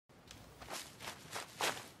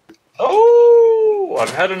I've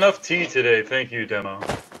had enough tea today. Thank you, Demo.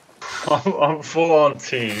 I'm full on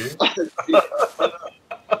tea.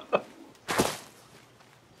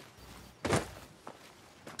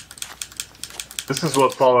 This is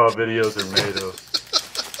what Fallout videos are made of.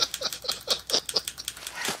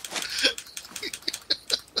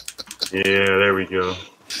 Yeah, there we go.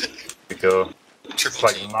 There we go. It's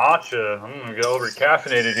like matcha. I'm gonna get over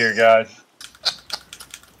caffeinated here, guys.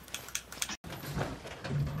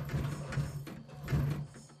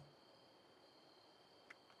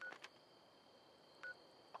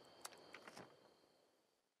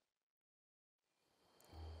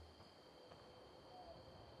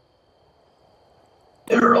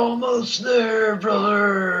 You're almost there,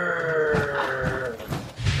 brother.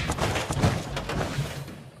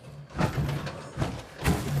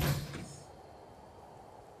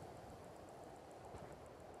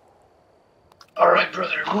 All right,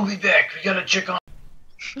 brother. We'll be back. We gotta check on.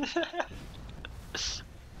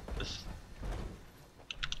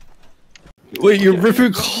 Wait, you're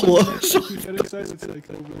ripping clothes.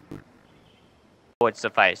 Would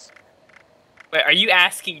suffice. Wait, are you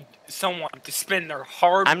asking someone to spend their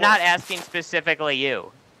hard? I'm not asking specifically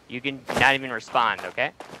you. You can not even respond,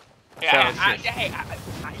 okay? Yeah,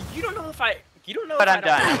 you don't know if I. You don't know. But if I'm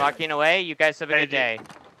done. I'm walking away. You guys have a good day.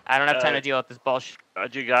 I don't have time to deal with this bullshit.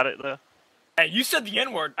 You got it though. Hey, you said the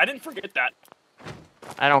N-word. I didn't forget that.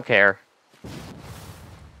 I don't care.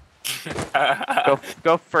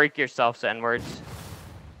 go freak yourselves, N-words.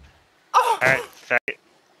 Oh. Alright, sorry.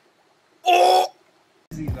 Oh!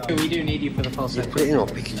 We do need you for the pulse. Put it in or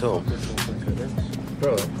pick it up.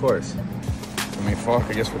 Bro, of course. I mean, fuck,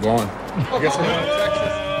 I guess we're going. I guess we're going to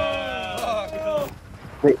Texas.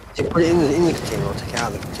 Wait, put it in the container or take it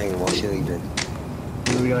out of the container while you're leaving. What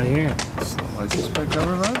do we got here? License plate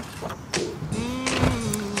cover, bud?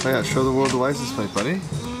 Oh yeah, show the world the license plate, buddy.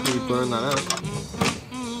 We blurring that out.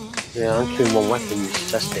 Yeah, I'm killing one weapon, you should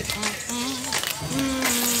test it.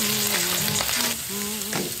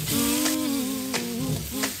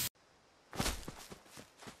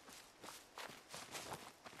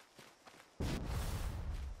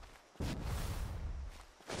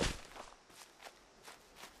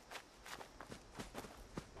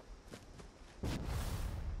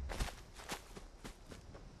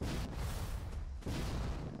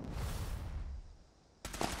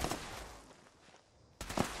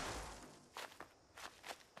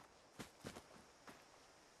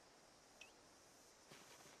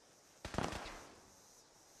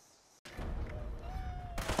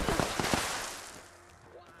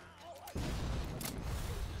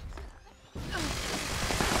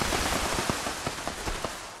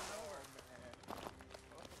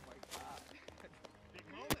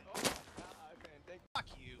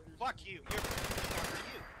 Fuck you.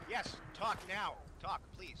 Yes, talk now. Talk,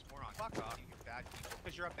 please, moron. Fuck off, you bad people.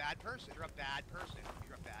 Because you're a bad person. You're a bad person.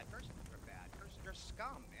 You're a bad person. You're a bad person. You're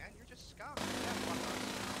scum, man. You're just scum. Yeah, fuck off.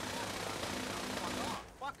 Fuck off.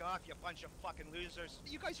 Fuck off, you bunch of fucking losers.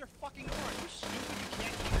 You guys are fucking morons. You're stupid. You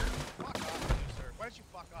can't hear. Fuck off, loser. Why don't you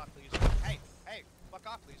fuck off, loser? Hey, fuck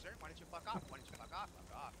off, loser. Why don't you fuck off? Why don't you fuck off?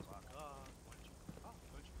 Fuck off. Fuck off. Why don't you fuck off?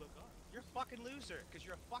 Why don't you fuck off? You're a fucking loser. Because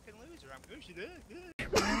you're a fucking loser. I'm good.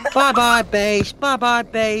 Bye bye base, bye bye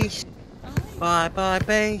base, bye bye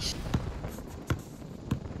base.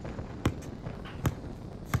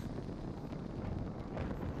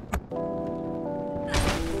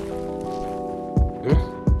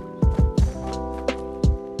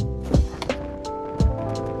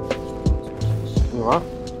 What?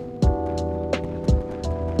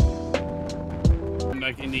 I'm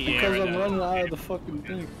back in the air. Because I'm running out of the fucking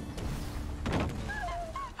thing.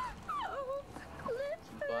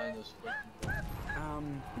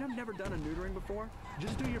 I've never done a neutering before.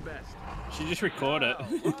 Just do your best. She just record it.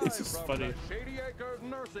 It's just funny. Shady Acres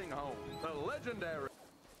Nursing Home, the legendary.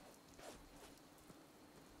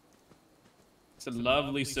 It's a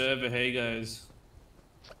lovely server. Hey guys.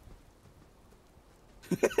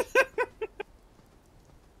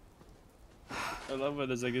 I love it.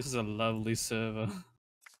 There's like this is a lovely server.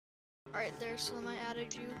 Alright there, Slim, I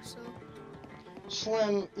added you, so...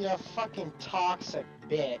 Slim, you fucking toxic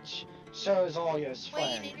bitch. So is all your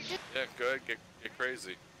friends. Yeah, go ahead, get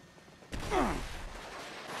crazy.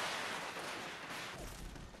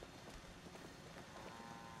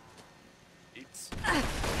 Eats.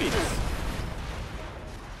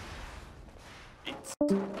 Eats.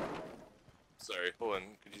 Sorry, hold on.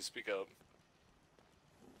 Could you speak up?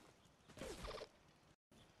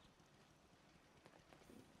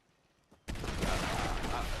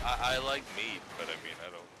 I like meat, but I mean, I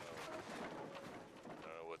don't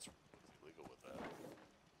know what's illegal with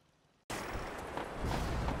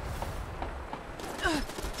that.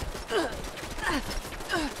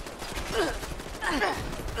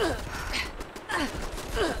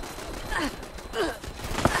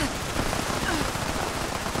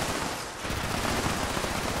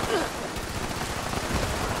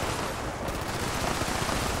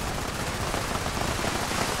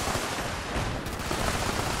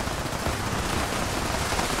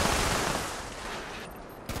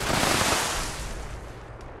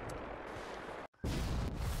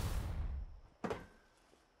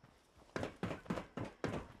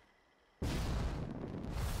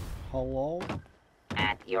 Hello?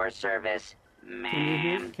 At your service,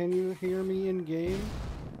 ma'am. Can you hear me in game?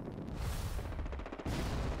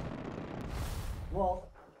 Well,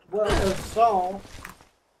 if so.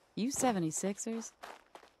 You 76ers?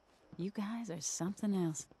 You guys are something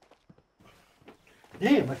else.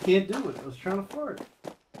 Damn, I can't do it. I was trying to fart.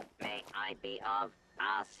 May I be of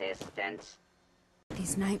assistance?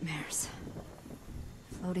 These nightmares.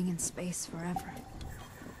 Floating in space forever.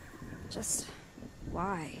 Just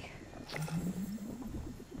why?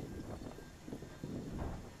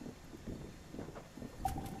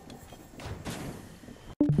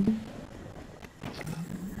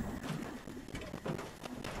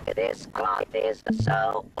 This cloth is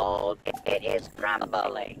so old, it is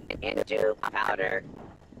crumbling into powder.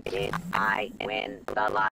 If I win the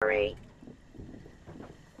lottery,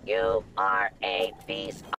 you are a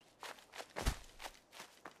piece of...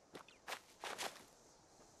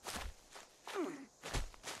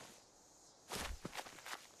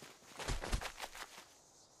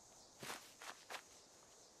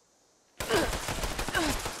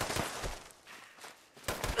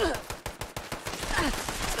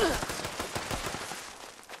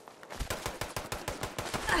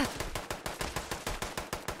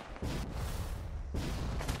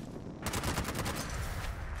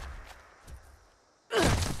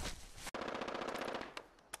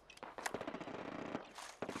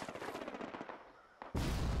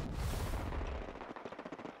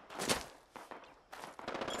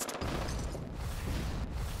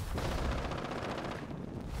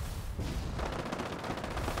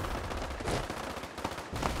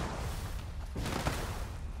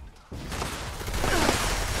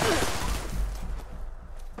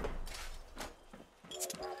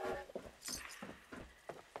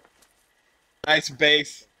 Nice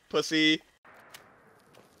base, pussy.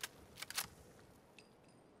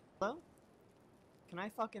 Hello? Can I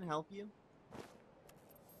fucking help you?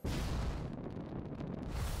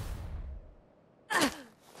 What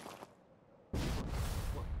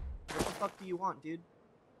the fuck do you want, dude?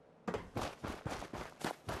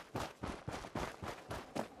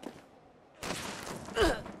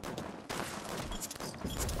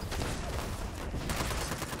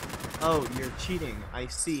 Oh, you're cheating. I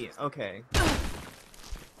see. Okay.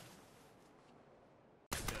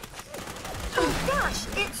 Oh gosh,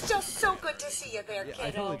 it's just so good to see you there, kiddo. I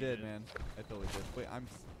totally did, man. I totally did. Wait,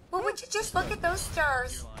 Well, would you just look at those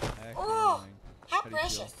stars? Oh, how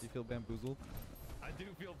precious. Do you feel bamboozled? I do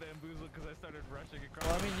feel bamboozled because I started rushing across.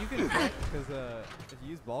 Well, I mean, you can check because if you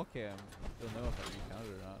use ball cam, you'll know if I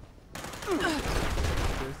recounted or not.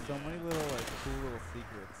 There's so many little cool little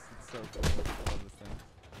secrets. It's so cool. I love this thing.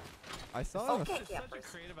 I saw Okay, campers.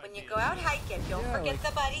 When you go out hiking, don't forget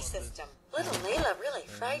the buddy system. Little Layla really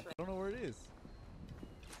frightened me. I don't know where it is.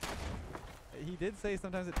 He did say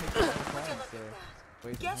sometimes it takes a long time, so...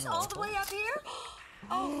 Wait, Guess all the way up here?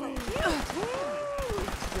 Oh,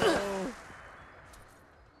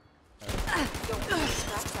 Don't want any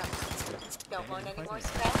scraps up. Don't want any more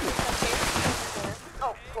scraps up there.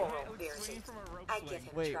 Oh, poor old Beersy. I give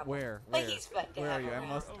him trouble. Where? But he's fun to Where are have you?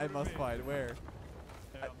 around. I must find where.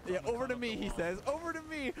 Yeah, over to me, he says. Over to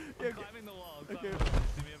me. Yeah, okay. Climbing the wall. Okay.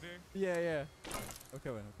 See me up here? Yeah, yeah. Okay,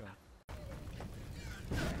 I'm coming.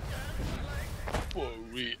 For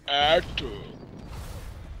reactor.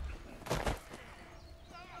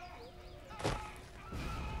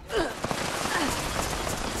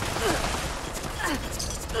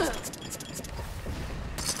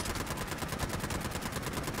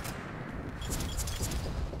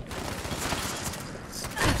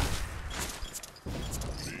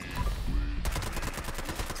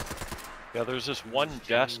 Yeah, there's this one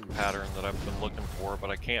desk pattern that I've been looking for, but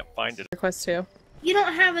I can't find it. Request 2. You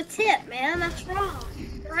don't have a tip, man. That's wrong.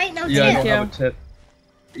 Right? No Yeah, tip. I don't have a tip.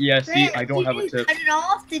 Yeah, see, I don't have a Did you tip. cut it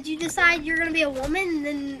off? Did you decide you're gonna be a woman and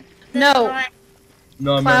then? No.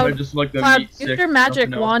 No, man, Cloud, I just like the Cloud, meat use stick, your magic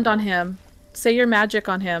nothing else. wand on him. Say your magic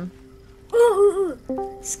on him. Ooh,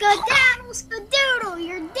 skedaddle, skadoodle.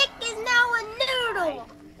 Your dick is now a noodle.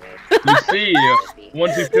 You see,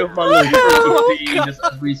 once you feel my little freaky penis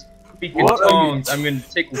as we speak in tongues, I'm gonna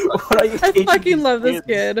tickle. I fucking love this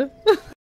kid.